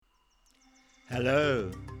Hello.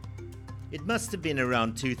 It must have been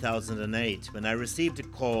around 2008 when I received a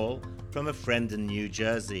call from a friend in New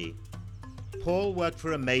Jersey. Paul worked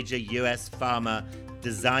for a major US pharma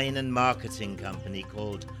design and marketing company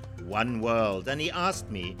called One World, and he asked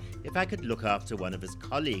me if I could look after one of his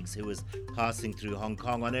colleagues who was passing through Hong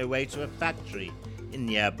Kong on her way to a factory in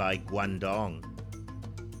nearby Guangdong.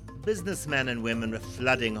 Businessmen and women were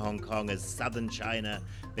flooding Hong Kong as southern China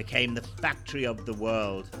became the factory of the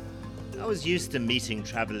world. I was used to meeting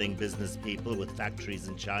traveling business people with factories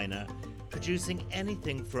in China, producing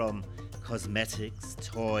anything from cosmetics,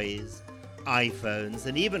 toys, iPhones,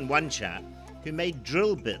 and even one chap who made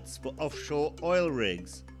drill bits for offshore oil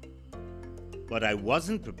rigs. What I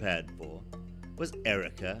wasn't prepared for was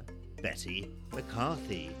Erica Betty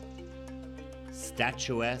McCarthy.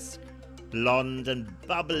 Statuesque, blonde and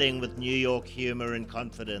bubbling with New York humor and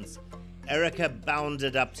confidence, Erica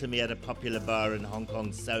bounded up to me at a popular bar in Hong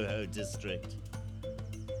Kong's Soho district.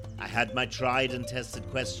 I had my tried and tested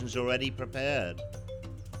questions already prepared.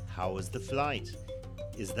 How was the flight?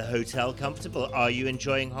 Is the hotel comfortable? Are you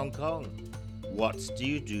enjoying Hong Kong? What do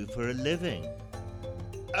you do for a living?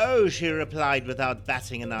 Oh, she replied without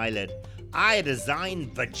batting an eyelid, I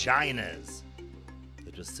design vaginas.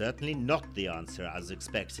 It was certainly not the answer I was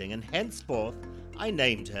expecting, and henceforth I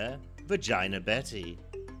named her Vagina Betty.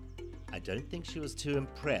 I don't think she was too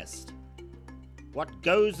impressed. What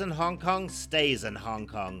goes in Hong Kong stays in Hong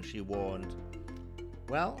Kong, she warned.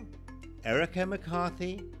 Well, Erica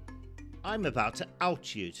McCarthy, I'm about to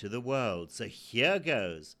out you to the world, so here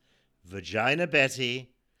goes. Vagina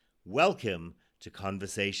Betty, welcome to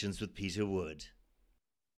Conversations with Peter Wood.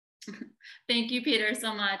 Thank you, Peter,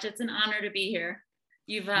 so much. It's an honor to be here.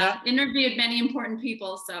 You've interviewed many important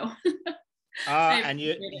people, so. And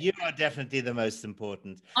you are definitely the most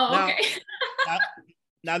important. Oh, okay.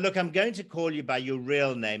 Now, look, I'm going to call you by your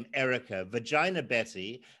real name, Erica. Vagina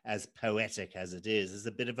Betty, as poetic as it is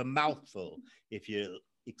a bit of a mouthful, if you'll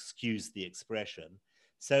excuse the expression.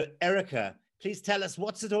 So, Erica, please tell us,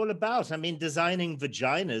 what's it all about? I mean, designing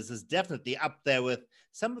vaginas is definitely up there with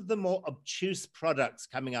some of the more obtuse products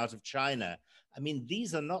coming out of China. I mean,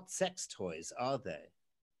 these are not sex toys, are they?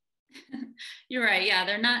 You're right. Yeah,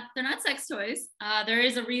 they're not sex toys. There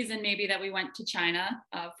is a reason maybe that we went to China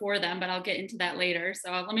for them, but I'll get into that later. So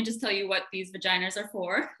let me just tell you what these vaginas are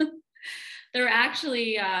for. They're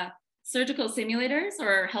actually surgical simulators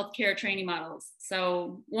or healthcare training models.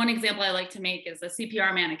 So one example I like to make is a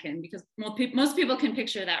CPR mannequin, because most people can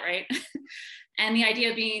picture that, right? And the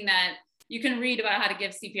idea being that you can read about how to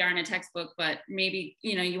give CPR in a textbook, but maybe,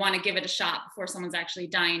 you want to give it a shot before someone's actually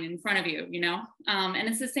dying in front of you, and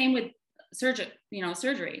it's the same with surgery.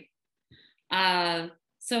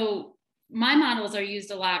 So my models are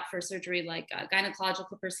used a lot for surgery, like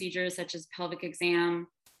gynecological procedures, such as pelvic exam,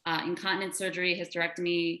 incontinence surgery,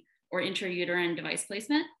 hysterectomy, or intrauterine device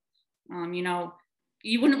placement.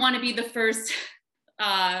 You wouldn't want to be the first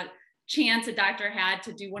chance a doctor had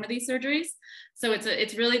to do one of these surgeries. So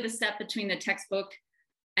it's really the step between the textbook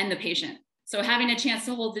and the patient. So having a chance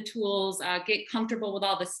to hold the tools, get comfortable with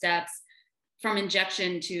all the steps, from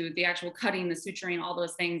injection to the actual cutting, the suturing, all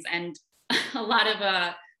those things. And a lot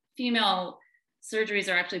of female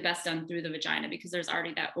surgeries are actually best done through the vagina because there's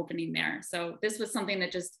already that opening there. So this was something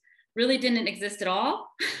that just really didn't exist at all.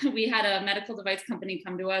 We had a medical device company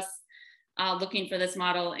come to us looking for this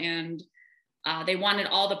model, and they wanted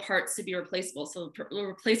all the parts to be replaceable. So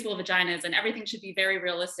replaceable vaginas, and everything should be very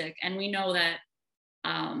realistic. And we know that,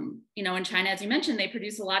 in China, as you mentioned, they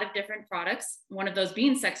produce a lot of different products, one of those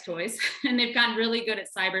being sex toys, and they've gotten really good at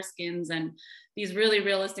cyber skins and these really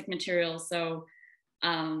realistic materials. So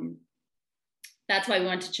that's why we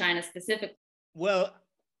went to China specifically. Well,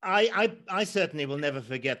 I certainly will never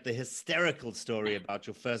forget the hysterical story about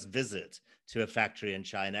your first visit to a factory in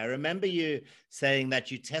China. I remember you saying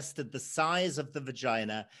that you tested the size of the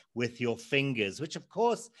vagina with your fingers, which of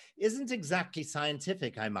course isn't exactly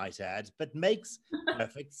scientific, I might add, but makes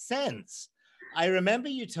perfect sense. I remember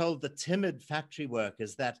you told the timid factory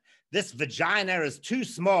workers that this vagina is too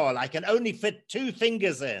small, I can only fit 2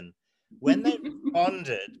 fingers in. When they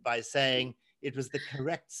responded by saying, it was the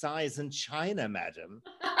correct size in China, madam,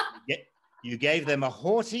 you gave them a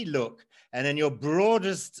haughty look, and in your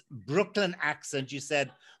broadest Brooklyn accent, you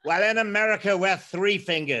said, well, in America, we're 3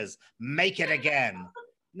 fingers. Make it again.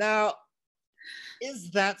 Now, is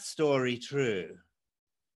that story true?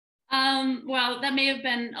 Well, that may have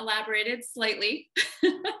been elaborated slightly,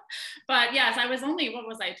 but yes, I was only,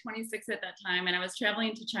 26 at that time, and I was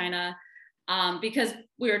traveling to China because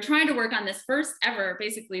we were trying to work on this first ever,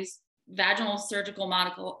 basically, vaginal surgical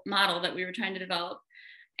model that we were trying to develop.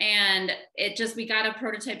 And we got a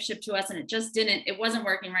prototype shipped to us and it wasn't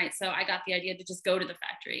working right. So I got the idea to just go to the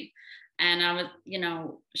factory. And I was,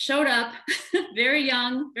 showed up very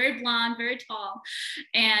young, very blonde, very tall.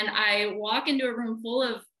 And I walk into a room full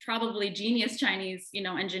of probably genius Chinese,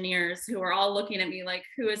 engineers who are all looking at me like,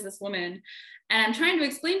 who is this woman? And I'm trying to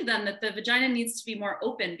explain to them that the vagina needs to be more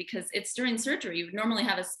open because it's during surgery. You would normally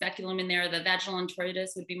have a speculum in there. The vaginal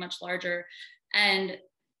introitus would be much larger. And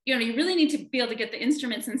you really need to be able to get the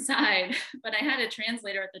instruments inside, but I had a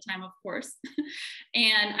translator at the time, of course.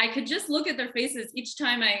 And I could just look at their faces each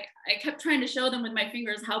time I kept trying to show them with my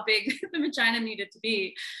fingers how big the vagina needed to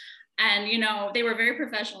be. And, they were very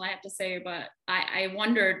professional, I have to say, but I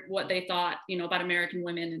wondered what they thought, about American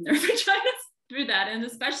women and their vaginas through that. And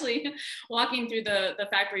especially walking through the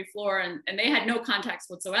factory floor and they had no context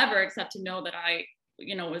whatsoever, except to know that I,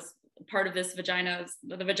 was part of this the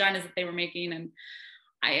vaginas that they were making. And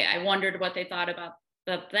I wondered what they thought about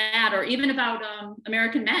that, or even about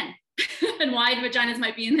American men and why vaginas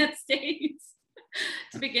might be in that state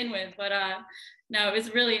to begin with. But no, it was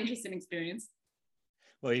a really interesting experience.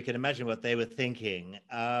 Well, you can imagine what they were thinking.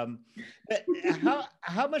 But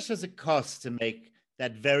how much does it cost to make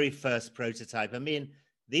that very first prototype? I mean,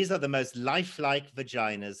 these are the most lifelike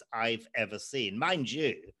vaginas I've ever seen. Mind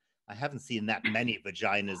you, I haven't seen that many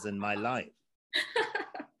vaginas in my life.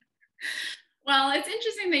 Well, it's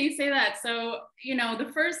interesting that you say that. So,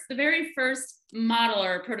 the very first model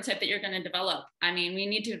or prototype that you're going to develop, I mean, we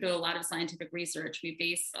need to do a lot of scientific research. We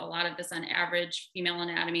base a lot of this on average female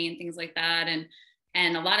anatomy and things like that.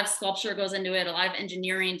 And a lot of sculpture goes into it, a lot of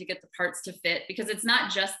engineering to get the parts to fit, because it's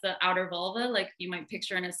not just the outer vulva, like you might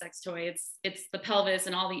picture in a sex toy. It's the pelvis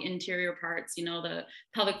and all the interior parts, the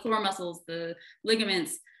pelvic floor muscles, the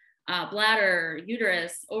ligaments, bladder,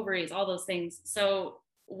 uterus, ovaries, all those things. So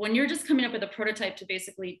when you're just coming up with a prototype to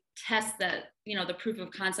basically test that, the proof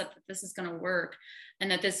of concept that this is going to work and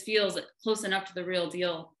that this feels close enough to the real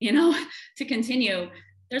deal, to continue,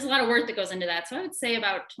 there's a lot of work that goes into that. So I would say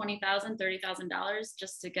about $20,000, $30,000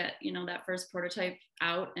 just to get, that first prototype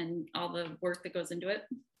out and all the work that goes into it.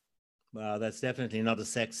 Well, that's definitely not a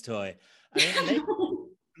sex toy. I mean,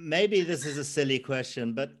 maybe this is a silly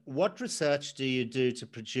question, but what research do you do to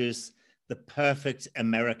produce the perfect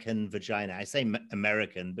American vagina? I say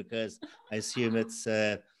American because I assume it's,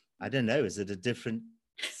 I don't know, is it a different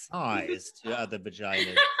size to other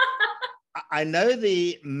vaginas? I know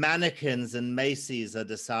the mannequins and Macy's are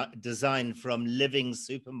designed from living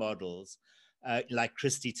supermodels, like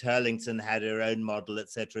Christy Turlington had her own model, et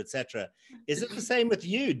cetera, et cetera. Is it the same with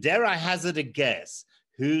you? Dare I hazard a guess?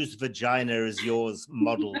 Whose vagina is yours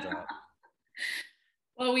modeled on?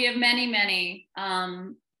 Well, we have many, many.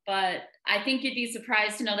 But I think you'd be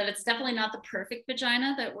surprised to know that it's definitely not the perfect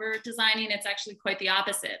vagina that we're designing. It's actually quite the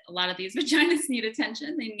opposite. A lot of these vaginas need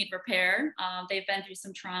attention. They need repair. They've been through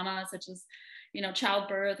some trauma, such as,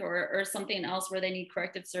 childbirth or something else where they need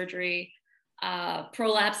corrective surgery.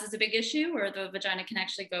 Prolapse is a big issue where the vagina can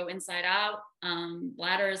actually go inside out,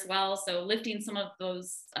 bladder as well. So lifting some of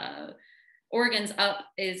those organs up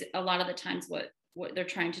is a lot of the times what they're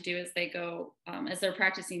trying to do as they go, as they're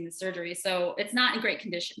practicing the surgery. So it's not in great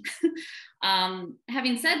condition.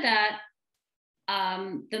 Having said that,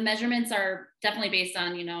 the measurements are definitely based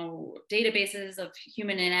on, databases of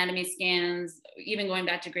human anatomy scans, even going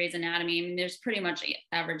back to Gray's Anatomy. I mean, there's pretty much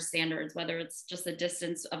average standards, whether it's just the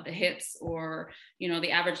distance of the hips or,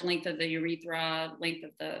 the average length of the urethra, length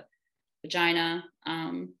of the vagina.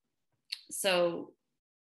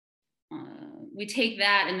 We take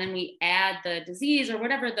that and then we add the disease or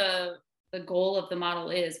whatever the goal of the model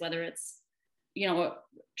is, whether it's,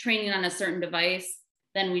 training on a certain device,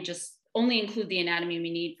 then we just only include the anatomy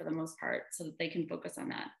we need for the most part so that they can focus on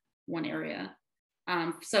that one area.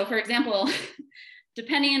 So for example,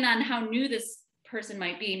 depending on how new this person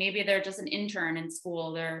might be, maybe they're just an intern in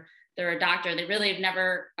school, they're a doctor, they really have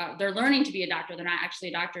never, they're learning to be a doctor, they're not actually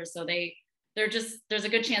a doctor, so there's a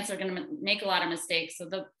good chance they're going to make a lot of mistakes. So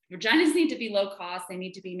the vaginas need to be low cost. They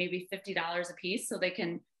need to be maybe $50 a piece so they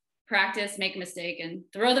can practice, make a mistake, and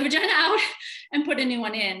throw the vagina out and put a new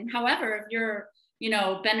one in. However, if you're,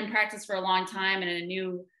 been in practice for a long time and a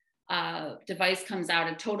new device comes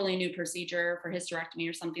out, a totally new procedure for hysterectomy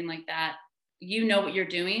or something like that, what you're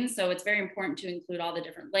doing. So it's very important to include all the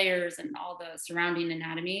different layers and all the surrounding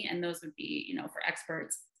anatomy. And those would be, for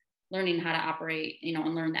experts learning how to operate,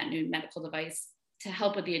 and learn that new medical device to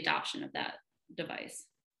help with the adoption of that device.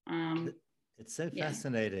 It's so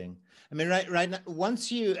fascinating. I mean, right now,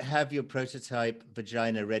 once you have your prototype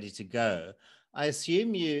vagina ready to go, I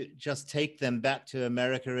assume you just take them back to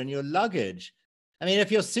America in your luggage. I mean, if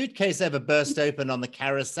your suitcase ever burst open on the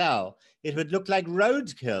carousel, it would look like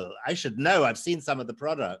roadkill. I should know. I've seen some of the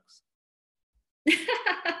products.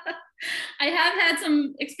 I have had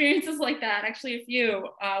some experiences like that, actually a few.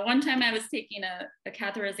 One time I was taking a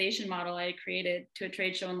catheterization model I created to a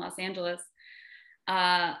trade show in Los Angeles.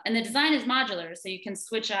 And the design is modular, so you can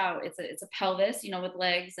switch out, it's a pelvis, you know, with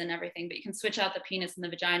legs and everything, but you can switch out the penis and the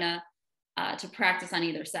vagina to practice on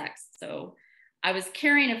either sex. So I was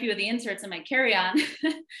carrying a few of the inserts in my carry-on.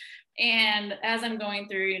 And as I'm going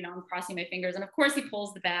through, you know, I'm crossing my fingers, and of course he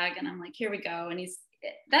pulls the bag, and I'm like, here we go. And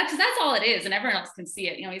that's all it is, and everyone else can see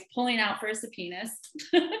it. You know, he's pulling out first the penis,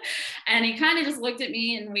 and he kind of just looked at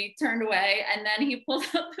me, and we turned away, and then he pulled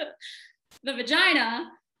up the vagina,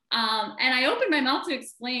 and I opened my mouth to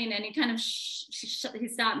explain, and he kind of he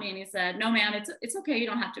stopped me, and he said, "No, ma'am, it's okay. You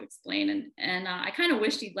don't have to explain." And I kind of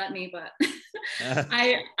wished he'd let me, but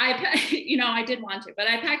I you know, I did want to, but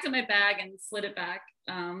I packed up my bag and slid it back.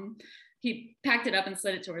 He packed it up and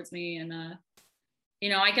slid it towards me, and you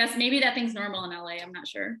know, I guess maybe that thing's normal in LA. I'm not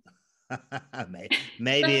sure.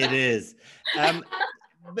 Maybe it is.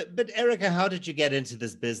 But Erica, how did you get into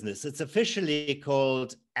this business? It's officially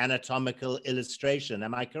called anatomical illustration.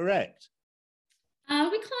 Am I correct? We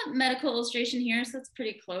call it medical illustration here, so it's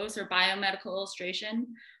pretty close, or biomedical illustration.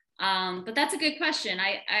 But that's a good question.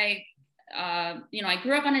 You know, I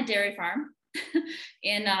grew up on a dairy farm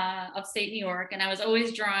in upstate New York, and I was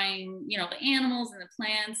always drawing, you know, the animals and the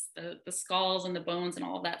plants, the skulls and the bones and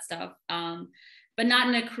all of that stuff, but not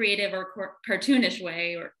in a creative or cartoonish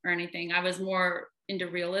way or anything. I was more into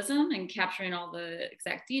realism and capturing all the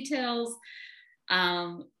exact details.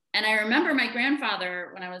 And I remember my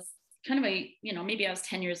grandfather, when I was kind of you know, maybe I was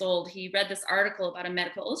 10 years old, he read this article about a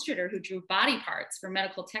medical illustrator who drew body parts for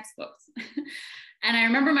medical textbooks. And I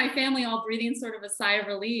remember my family all breathing sort of a sigh of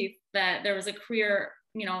relief that there was a career,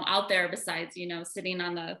 you know, out there besides, you know, sitting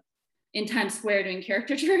in Times Square doing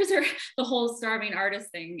caricatures or the whole starving artist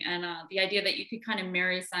thing. And the idea that you could kind of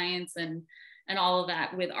marry science and all of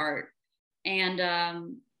that with art.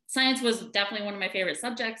 And science was definitely one of my favorite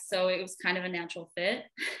subjects, so it was kind of a natural fit.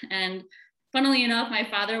 And funnily enough, my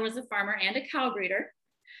father was a farmer and a cow breeder.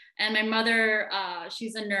 And my mother,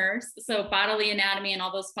 she's a nurse, so bodily anatomy and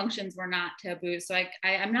all those functions were not taboo. So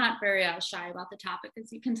I'm not very shy about the topic,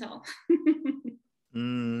 as you can tell.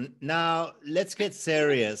 Now, let's get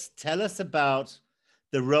serious. Tell us about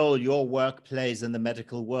the role your work plays in the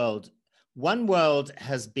medical world. One World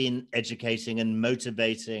has been educating and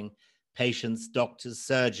motivating patients, doctors,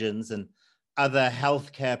 surgeons, and other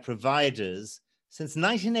healthcare providers since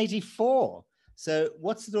 1984. So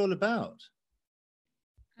what's it all about?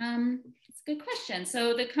 It's a good question.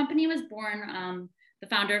 So the company was born, the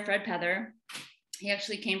founder, Fred Pether, he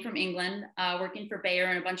actually came from England, working for Bayer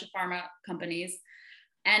and a bunch of pharma companies.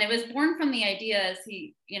 And it was born from the idea, as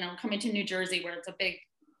he, you know, coming to New Jersey, where it's a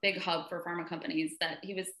big hub for pharma companies, that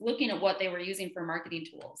he was looking at what they were using for marketing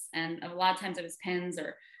tools. And a lot of times it was pens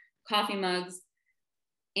or coffee mugs.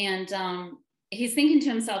 And he's thinking to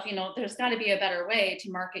himself, you know, there's got to be a better way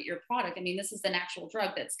to market your product. I mean, this is an actual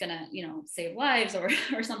drug that's going to, you know, save lives or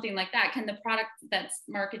something like that. Can the product that's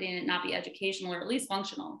marketing it not be educational or at least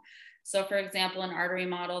functional? So for example, an artery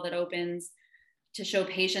model that opens to show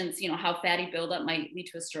patients, you know, how fatty buildup might lead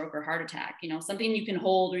to a stroke or heart attack, you know, something you can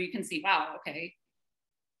hold or you can see, wow, okay,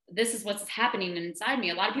 this is what's happening inside me.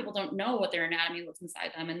 A lot of people don't know what their anatomy looks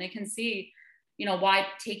inside them, and they can see, you know, why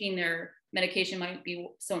taking their medication might be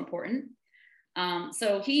so important.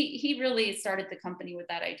 So he really started the company with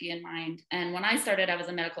that idea in mind. And when I started, I was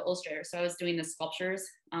a medical illustrator. So I was doing the sculptures,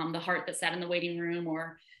 the heart that sat in the waiting room,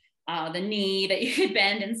 or the knee that you could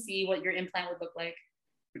bend and see what your implant would look like.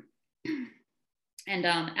 And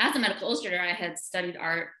as a medical illustrator, I had studied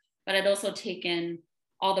art, but I'd also taken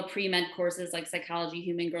all the pre-med courses like psychology,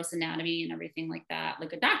 human gross anatomy, and everything like that,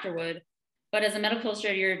 like a doctor would. But as a medical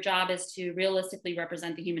illustrator, your job is to realistically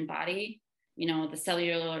represent the human body, you know, the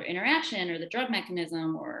cellular interaction or the drug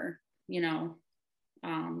mechanism, or, you know,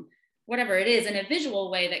 whatever it is, in a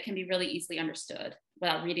visual way that can be really easily understood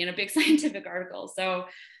without reading a big scientific article. So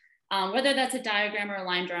whether that's a diagram or a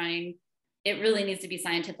line drawing, it really needs to be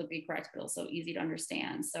scientifically correct, but also easy to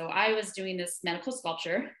understand. So I was doing this medical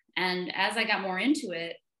sculpture, and as I got more into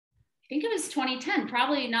it, I think it was 2010,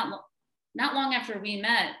 probably not long after we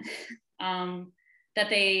met, that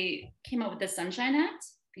they came up with the Sunshine Act.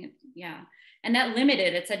 Yeah. And that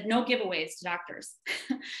limited, it said no giveaways to doctors.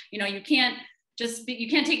 You know, you can't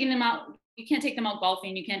take them out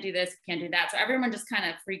golfing, you can't do this, you can't do that. So everyone just kind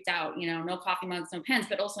of freaked out, you know, no coffee mugs, no pens,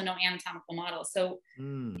 but also no anatomical models. So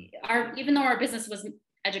even though our business was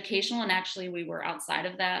educational, and actually we were outside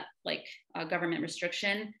of that, like government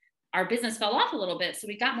restriction, our business fell off a little bit. So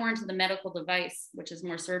we got more into the medical device, which is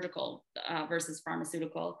more surgical versus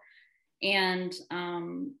pharmaceutical. And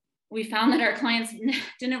we found that our clients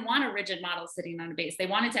didn't want a rigid model sitting on a base. They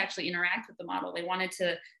wanted to actually interact with the model. They wanted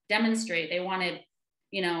to demonstrate. They wanted,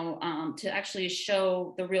 to actually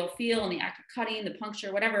show the real feel and the act of cutting, the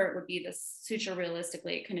puncture, whatever it would be, the suture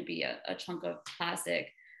realistically. It couldn't be a chunk of plastic.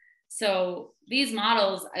 So these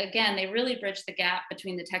models, again, they really bridge the gap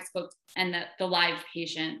between the textbook and the live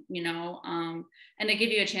patient, and they give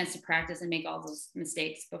you a chance to practice and make all those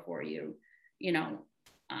mistakes before you,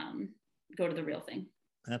 go to the real thing.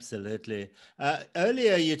 Absolutely.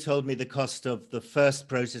 Earlier, you told me the cost of the first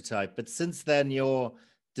prototype, but since then, your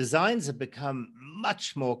designs have become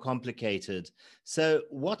much more complicated. So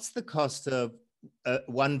what's the cost of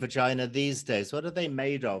one vagina these days? What are they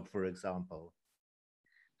made of, for example?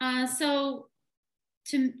 So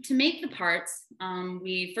to make the parts,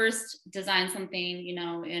 we first design something,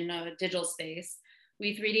 in a digital space.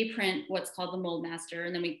 We 3D print what's called the mold master,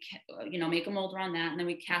 and then we, make a mold around that, and then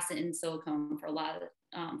we cast it in silicone for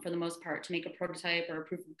the most part, to make a prototype or a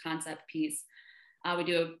proof of concept piece. We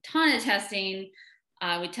do a ton of testing.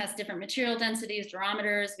 We test different material densities,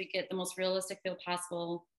 durometers. We get the most realistic feel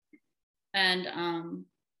possible, and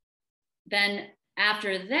then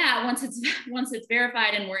after that, once it's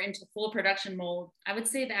verified and we're into full production mold, I would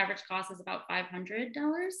say the average cost is about $500.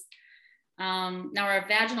 Now our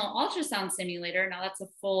vaginal ultrasound simulator, now that's a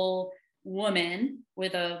full woman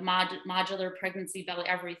with a modular pregnancy belly,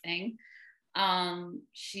 everything.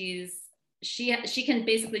 She can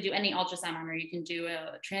basically do any ultrasound on her. You can do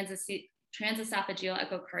a transesophageal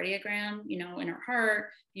echocardiogram, in her heart.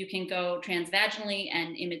 You can go transvaginally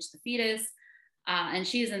and image the fetus, and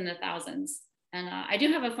she's in the thousands. And I do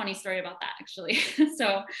have a funny story about that, actually.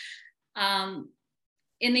 So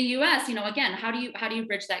in the US, again, how do you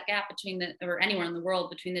bridge that gap between or anywhere in the world,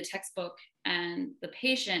 between the textbook and the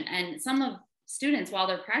patient? And some of students, while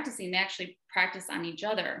they're practicing, they actually practice on each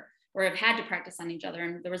other, or have had to practice on each other.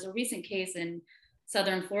 And there was a recent case in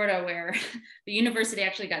Southern Florida where the university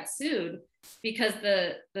actually got sued because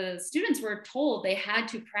the students were told they had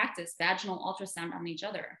to practice vaginal ultrasound on each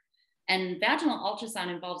other. And vaginal ultrasound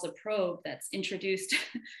involves a probe that's introduced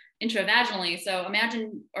intravaginally. So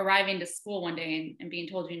imagine arriving to school one day and being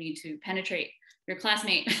told you need to penetrate your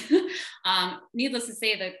classmate. Needless to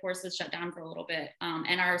say, the course was shut down for a little bit.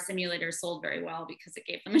 And our simulator sold very well because it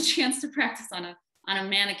gave them a chance to practice on a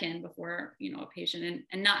mannequin before, a patient,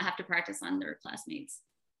 and not have to practice on their classmates.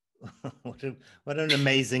 What an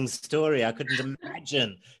amazing story. I couldn't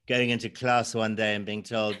imagine going into class one day and being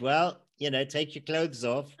told, well, take your clothes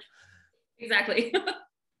off. Exactly.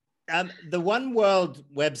 The One World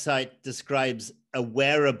website describes a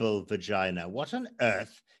wearable vagina. What on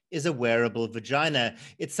earth is a wearable vagina?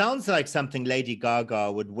 It sounds like something Lady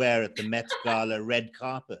Gaga would wear at the Met Gala red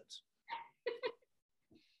carpet.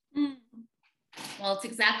 Well, it's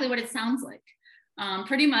exactly what it sounds like.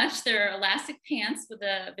 Pretty much, they're elastic pants with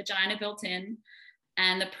a vagina built in,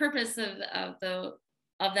 and the purpose of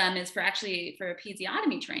them is for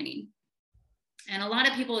episiotomy training. And a lot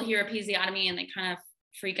of people hear episiotomy and they kind of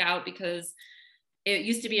freak out because it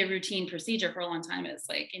used to be a routine procedure for a long time. It's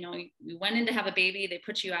like, you went in to have a baby, they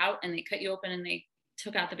put you out and they cut you open and they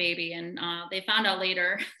took out the baby. And they found out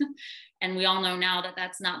later, and we all know now that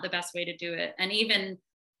that's not the best way to do it. And even,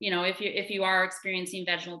 if you are experiencing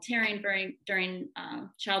vaginal tearing during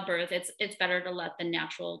childbirth, it's better to let the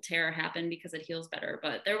natural tear happen because it heals better.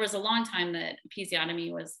 But there was a long time that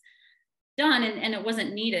episiotomy was done and it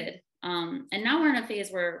wasn't needed. And now we're in a phase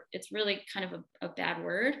where it's really kind of a bad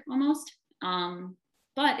word almost,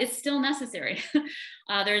 but it's still necessary.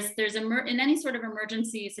 There's in any sort of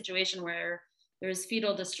emergency situation where there's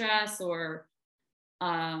fetal distress or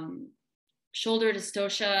shoulder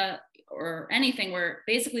dystocia or anything where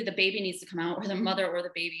basically the baby needs to come out, or the mother or the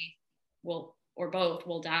baby or both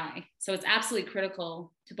will die. So it's absolutely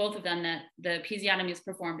critical to both of them that the episiotomy is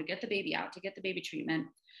performed to get the baby out, to get the baby treatment,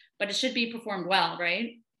 but it should be performed well,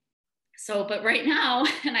 right? So, but right now,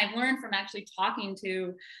 and I've learned from actually talking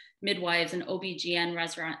to midwives and OB/GYN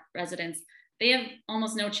residents, they have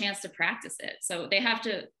almost no chance to practice it. So they have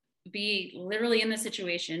to be literally in the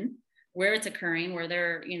situation where it's occurring, where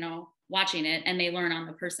they're, watching it, and they learn on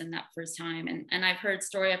the person that first time. And I've heard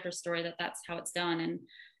story after story that that's how it's done.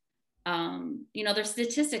 And, there's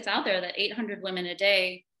statistics out there that 800 women a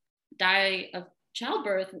day die of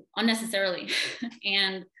childbirth unnecessarily.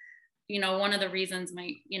 And one of the reasons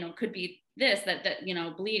could be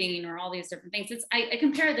that bleeding or all these different things. I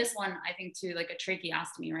compare this one, I think, to like a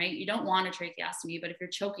tracheostomy, right? You don't want a tracheostomy, but if you're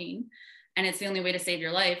choking and it's the only way to save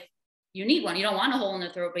your life, you need one. You don't want a hole in the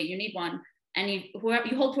throat, but you need one. and you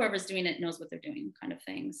hope whoever's doing it knows what they're doing, kind of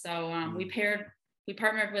thing. So we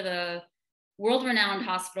partnered with a world-renowned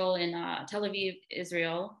hospital in Tel Aviv,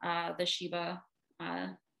 Israel, the Sheba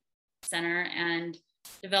Center, and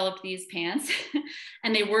developed these pants.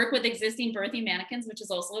 And they work with existing birthing mannequins, which is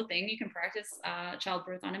also a thing. You can practice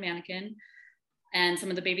childbirth on a mannequin, and some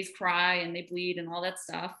of the babies cry and they bleed and all that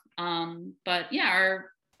stuff. But yeah,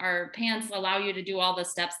 our pants allow you to do all the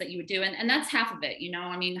steps that you would do. And that's half of it, you know.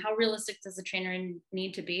 I mean, how realistic does a trainer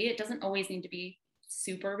need to be? It doesn't always need to be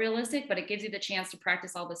super realistic, but it gives you the chance to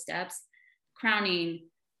practice all the steps: crowning,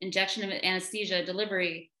 injection of anesthesia,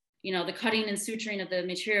 delivery, you know, the cutting and suturing of the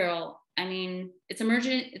material. I mean, it's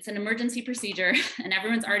an emergency procedure and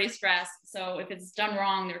everyone's already stressed. So if it's done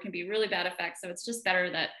wrong, there can be really bad effects. So it's just better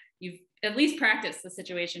that you've at least practiced the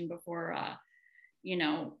situation before, you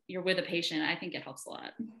know, you're with a patient. I think it helps a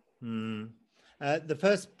lot. The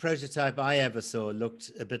first prototype I ever saw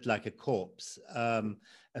looked a bit like a corpse,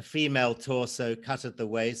 a female torso cut at the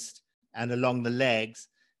waist and along the legs,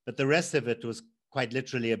 but the rest of it was quite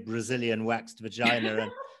literally a Brazilian waxed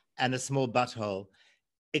vagina and a small butthole.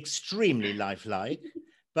 Extremely lifelike,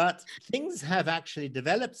 but things have actually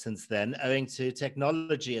developed since then owing to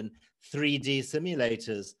technology and 3D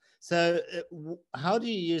simulators. So how do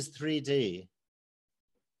you use 3D?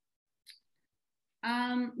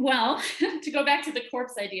 Well, to go back to the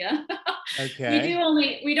corpse idea, okay.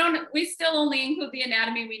 we still only include the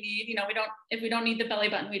anatomy we need. You know, if we don't need the belly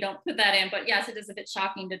button, we don't put that in. But yes, it is a bit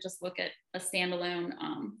shocking to just look at a standalone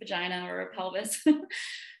vagina or a pelvis.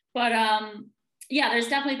 But yeah, there's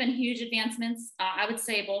definitely been huge advancements. I would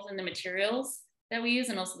say both in the materials that we use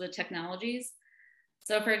and also the technologies.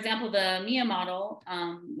 So for example, the MIA model,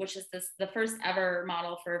 which is the first ever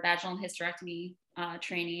model for vaginal hysterectomy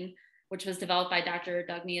training, which was developed by Dr.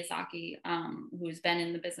 Doug Miyazaki, who's been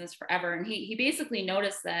in the business forever. And he basically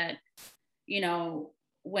noticed that, you know,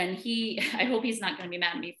 I hope he's not going to be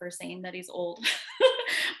mad at me for saying that he's old,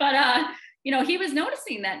 but you know, he was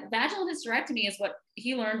noticing that vaginal hysterectomy is what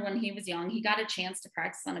he learned when he was young. He got a chance to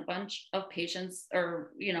practice on a bunch of patients, or,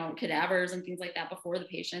 you know, cadavers and things like that before the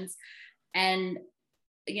patients. And,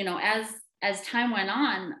 you know, as time went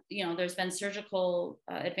on, you know, there's been surgical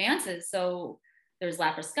advances. So there's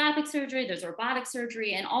laparoscopic surgery, there's robotic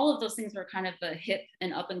surgery, and all of those things were kind of the hip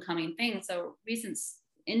and up and coming thing. So recent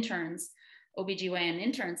interns, OBGYN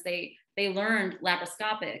interns, they learned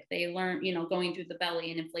laparoscopic. They learned, you know, going through the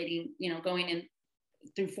belly and inflating, you know, going in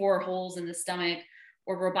through 4 holes in the stomach,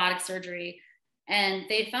 or robotic surgery. And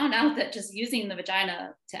they found out that just using the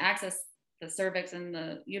vagina to access the cervix and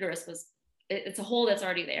the uterus it's a hole that's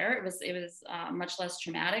already there. It was much less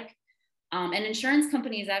traumatic. And insurance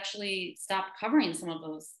companies actually stopped covering some of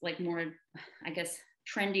those, like, more, I guess,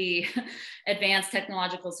 trendy, advanced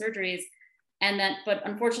technological surgeries. But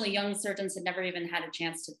unfortunately, young surgeons had never even had a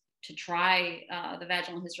chance to try the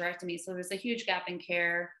vaginal hysterectomy. So there's a huge gap in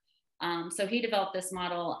care. So he developed this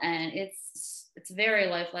model, and it's very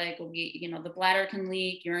lifelike. You know, the bladder can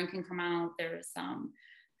leak, urine can come out. There's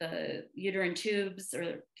the uterine tubes,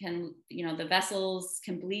 or the vessels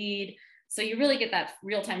can bleed. So you really get that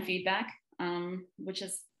real-time feedback, which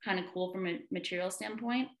is kind of cool from a material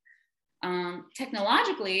standpoint.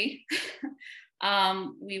 Technologically,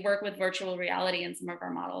 we work with virtual reality in some of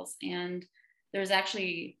our models, and there's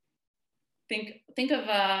actually, think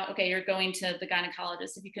of, okay, you're going to the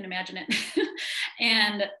gynecologist, if you can imagine it,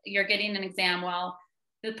 and you're getting an exam. Well,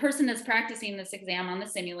 the person that's practicing this exam on the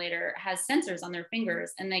simulator has sensors on their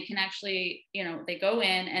fingers, and they can actually, you know, they go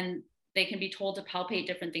in and they can be told to palpate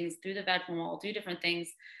different things through the vaginal wall, do different things.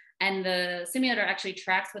 And the simulator actually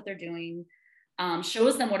tracks what they're doing,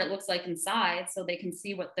 shows them what it looks like inside, so they can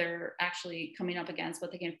see what they're actually coming up against,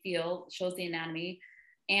 what they can feel, shows the anatomy,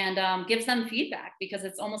 and gives them feedback, because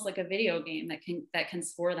it's almost like a video game that can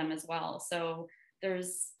score them as well. So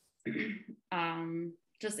there's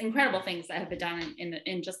just incredible things that have been done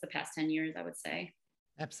in just the past 10 years, I would say.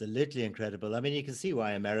 Absolutely incredible. I mean, you can see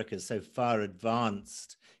why America is so far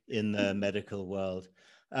advanced in the medical world.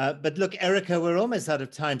 But look, Erica, we're almost out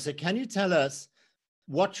of time. So can you tell us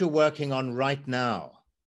what you're working on right now?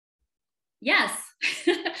 Yes.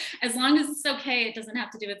 As long as it's okay, it doesn't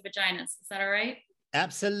have to do with vaginas. Is that all right?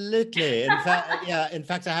 Absolutely. In fact, yeah. In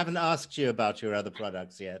fact, I haven't asked you about your other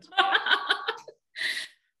products yet.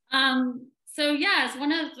 So yes,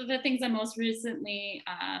 one of the things I'm most recently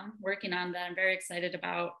working on that I'm very excited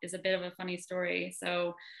about is a bit of a funny story.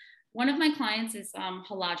 So one of my clients is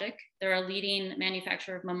Hologic. They're a leading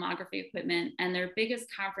manufacturer of mammography equipment, and their biggest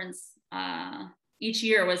conference each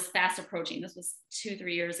year was fast approaching. This was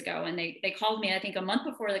 2-3 years ago, and they called me, I think, a month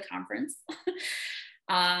before the conference.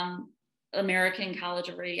 American College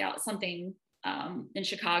of Radiology, something in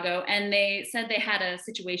Chicago, and they said they had a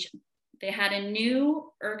situation. They had a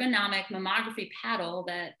new ergonomic mammography paddle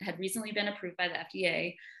that had recently been approved by the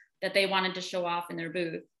FDA that they wanted to show off in their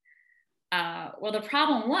booth. Well, the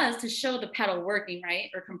problem was, to show the paddle working, right,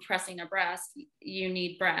 or compressing a breast, you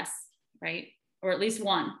need breasts, right, or at least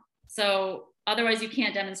one. So otherwise you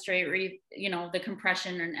can't demonstrate, the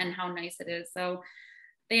compression and how nice it is. So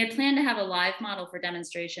they had planned to have a live model for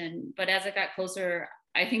demonstration, but as it got closer,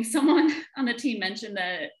 I think someone on the team mentioned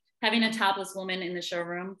that having a topless woman in the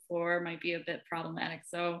showroom floor might be a bit problematic.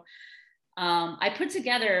 So I put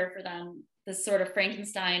together for them this sort of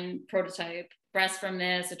Frankenstein prototype, breast from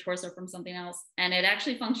this, a torso from something else. And it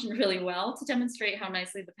actually functioned really well to demonstrate how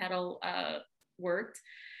nicely the paddle worked.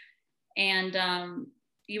 And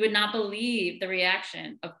you would not believe the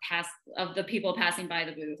reaction of the people passing by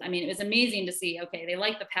the booth. I mean, it was amazing to see, okay, they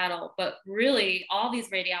like the paddle, but really all these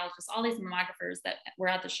radiologists, all these mammographers that were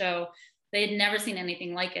at the show, they had never seen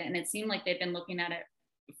anything like it. And it seemed like they'd been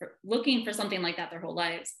looking for something like that their whole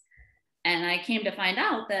lives. And I came to find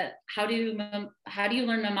out that how do you learn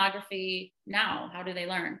mammography now? How do they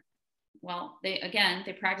learn? Well, they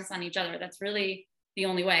practice on each other. That's really the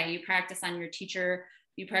only way. You practice on your teacher,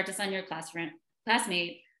 you practice on your classmate.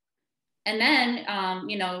 And then,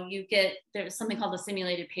 there's something called a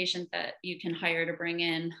simulated patient that you can hire to bring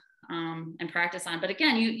in and practice on. But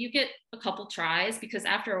again, you get a couple tries, because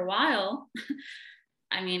after a while,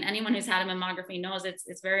 I mean, anyone who's had a mammography knows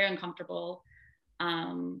it's very uncomfortable.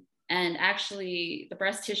 And actually the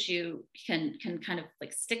breast tissue can kind of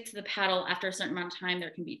like stick to the paddle after a certain amount of time.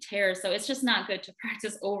 There can be tears. So it's just not good to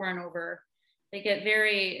practice over and over. They get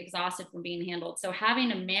very exhausted from being handled. So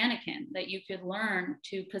having a mannequin that you could learn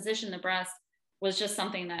to position the breast was just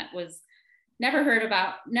something that was never heard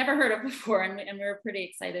of before. And we were pretty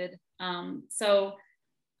excited. So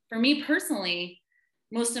for me personally,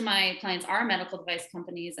 most of my clients are medical device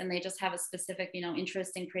companies, and they just have a specific,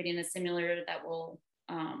 interest in creating a simulator that will,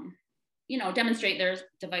 demonstrate their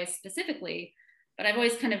device specifically. But I've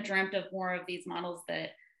always kind of dreamt of more of these models that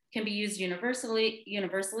can be used universally,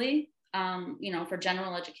 for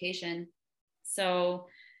general education. So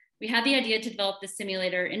we had the idea to develop the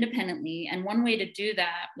simulator independently. And one way to do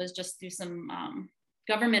that was just through some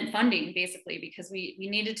government funding, basically, because we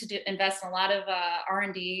needed to invest in a lot of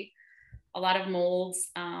R&D, a lot of molds,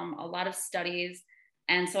 a lot of studies.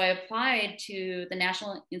 And so I applied to the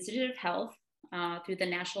National Institute of Health through the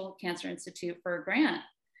National Cancer Institute for a grant.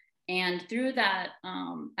 And through that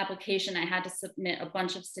application, I had to submit a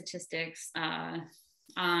bunch of statistics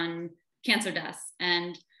on cancer deaths.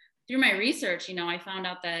 And through my research, I found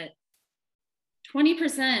out that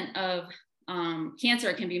 20% of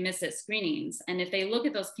cancer can be missed at screenings. And if they look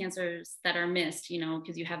at those cancers that are missed,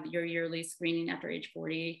 because you have your yearly screening after age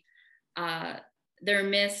 40, they're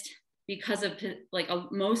missed because of,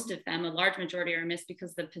 most of them, a large majority are missed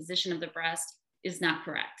because the position of the breast is not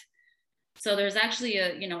correct. So there's actually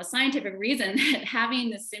a scientific reason that having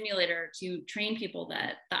the simulator to train people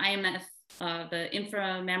that the IMF, the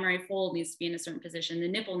inframammary fold needs to be in a certain position, the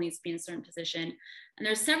nipple needs to be in a certain position. And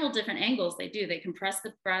there's several different angles they do. They compress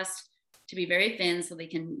the breast to be very thin so they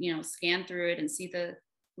can, scan through it and see the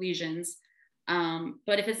lesions.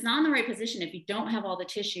 But if it's not in the right position, if you don't have all the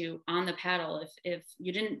tissue on the paddle, if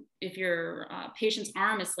your patient's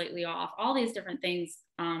arm is slightly off, all these different things,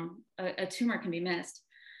 a tumor can be missed.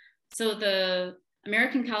 So the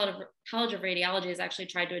American College of Radiology has actually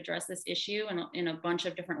tried to address this issue in a bunch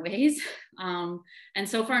of different ways. And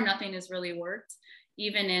so far, nothing has really worked.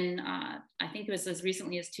 Even in, I think it was as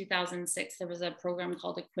recently as 2006, there was a program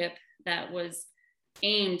called EQUIP that was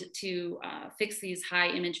aimed to fix these high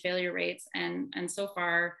image failure rates. And so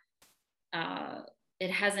far,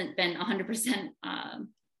 it hasn't been 100%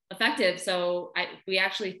 effective. So we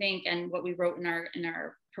actually think, and what we wrote in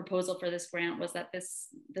our proposal for this grant was that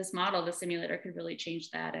this model, the simulator, could really change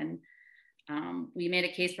that. And we made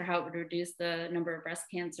a case for how it would reduce the number of breast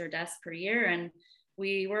cancer deaths per year. And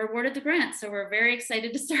we were awarded the grant. So we're very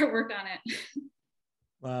excited to start work on it.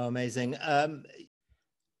 Wow, amazing.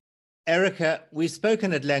 Erica, we've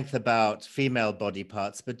spoken at length about female body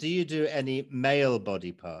parts, but do you do any male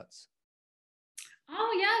body parts?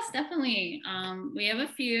 Oh, yes, definitely. We have a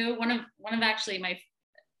few. One of actually my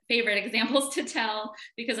favorite examples to tell,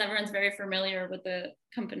 because everyone's very familiar with the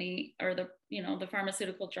company or the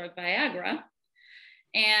pharmaceutical drug Viagra.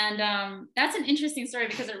 And that's an interesting story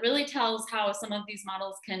because it really tells how some of these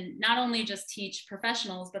models can not only just teach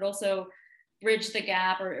professionals, but also bridge the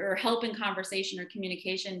gap or help in conversation or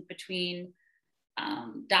communication between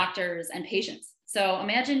doctors and patients. So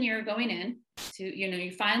imagine you're going in to,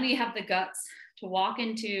 you finally have the guts to walk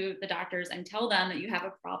into the doctors and tell them that you have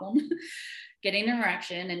a problem. getting an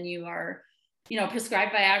erection and you are,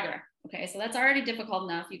 prescribed Viagra. Okay, so that's already difficult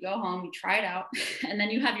enough. You go home, you try it out, and then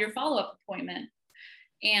you have your follow-up appointment.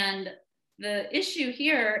 And the issue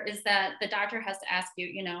here is that the doctor has to ask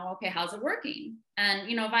you, okay, how's it working? And,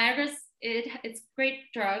 Viagra's, it's a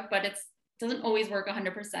great drug, but it doesn't always work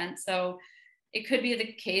 100%. So it could be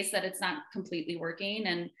the case that it's not completely working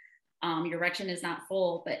and your erection is not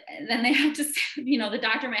full, but then they have to, the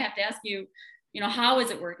doctor might have to ask you, how is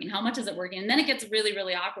it working? How much is it working? And then it gets really,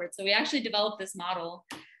 really awkward. So we actually developed this model,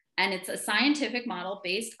 and it's a scientific model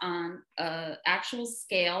based on an actual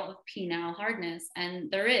scale of penile hardness. And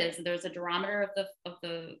there's a durometer of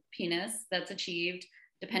the penis that's achieved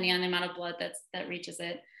depending on the amount of blood that reaches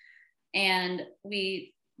it. And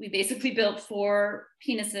we basically built 4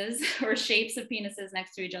 penises or shapes of penises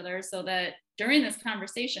next to each other so that during this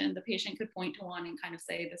conversation, the patient could point to one and kind of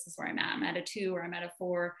say, this is where I'm at. I'm at a 2, or I'm at a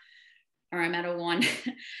 4, or I'm at a 1.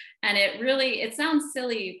 And it sounds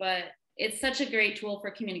silly, but it's such a great tool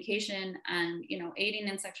for communication and, aiding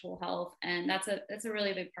in sexual health. And that's a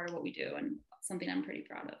really big part of what we do, and something I'm pretty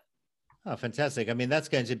proud of. Oh, fantastic. I mean, that's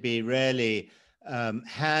going to be really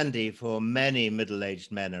handy for many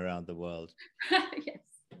middle-aged men around the world. Yes.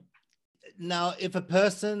 Now, if a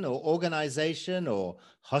person or organization or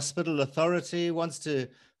hospital authority wants to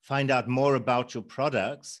find out more about your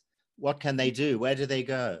products, what can they do? Where do they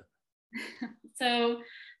go? So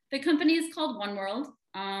the company is called One World.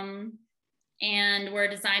 And we're a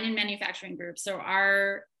design and manufacturing group. So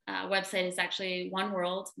our website is actually One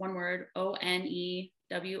World, one word, ONEWORLD,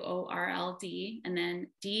 and then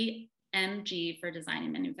DMG for design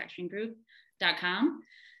and manufacturing group.com.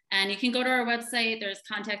 And you can go to our website. There's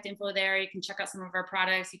contact info there. You can check out some of our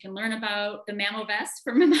products. You can learn about the MammoVest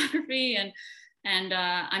for mammography, and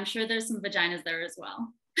I'm sure there's some vaginas there as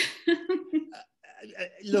well.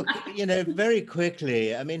 Look, very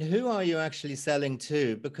quickly, I mean, who are you actually selling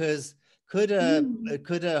to? Because could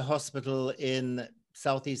a hospital in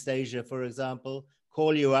Southeast Asia, for example,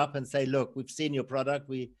 call you up and say, look, we've seen your product,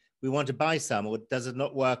 we want to buy some, or does it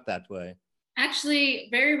not work that way? Actually,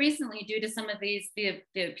 very recently, due to some of the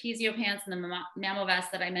PZO pants and the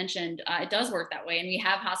MammoVest that I mentioned, it does work that way. And we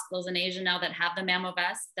have hospitals in Asia now that have the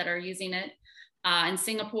MammoVest that are using it. In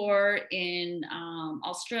Singapore, in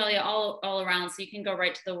Australia, all around. So you can go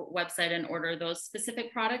right to the website and order those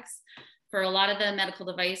specific products. For a lot of the medical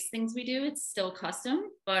device things we do, it's still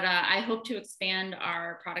custom, but I hope to expand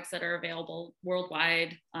our products that are available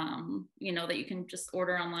worldwide, that you can just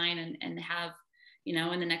order online and have,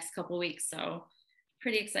 in the next couple of weeks. So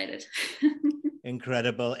pretty excited.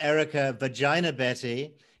 Incredible. Erica, Vagina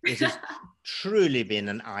Betty, it has truly been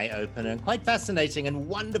an eye-opener and quite fascinating and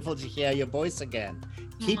wonderful to hear your voice again.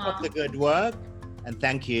 Keep up the good work, and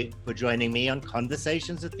thank you for joining me on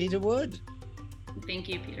Conversations with Peter Wood. Thank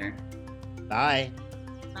you, Peter. Bye.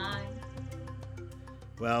 Bye.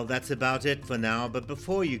 Well, that's about it for now, but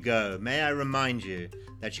before you go, may I remind you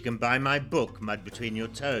that you can buy my book, Mud Between Your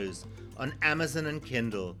Toes, on Amazon and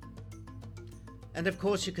Kindle. And of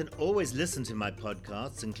course, you can always listen to my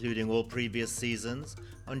podcasts, including all previous seasons,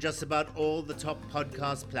 on just about all the top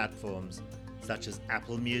podcast platforms, such as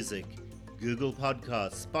Apple Music, Google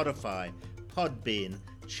Podcasts, Spotify, Podbean,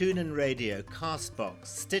 TuneIn Radio, CastBox,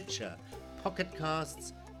 Stitcher, Pocket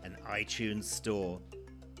Casts, and iTunes Store.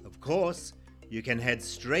 Of course, you can head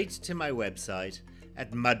straight to my website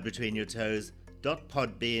at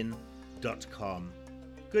mudbetweenyourtoes.podbean.com.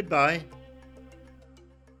 Goodbye.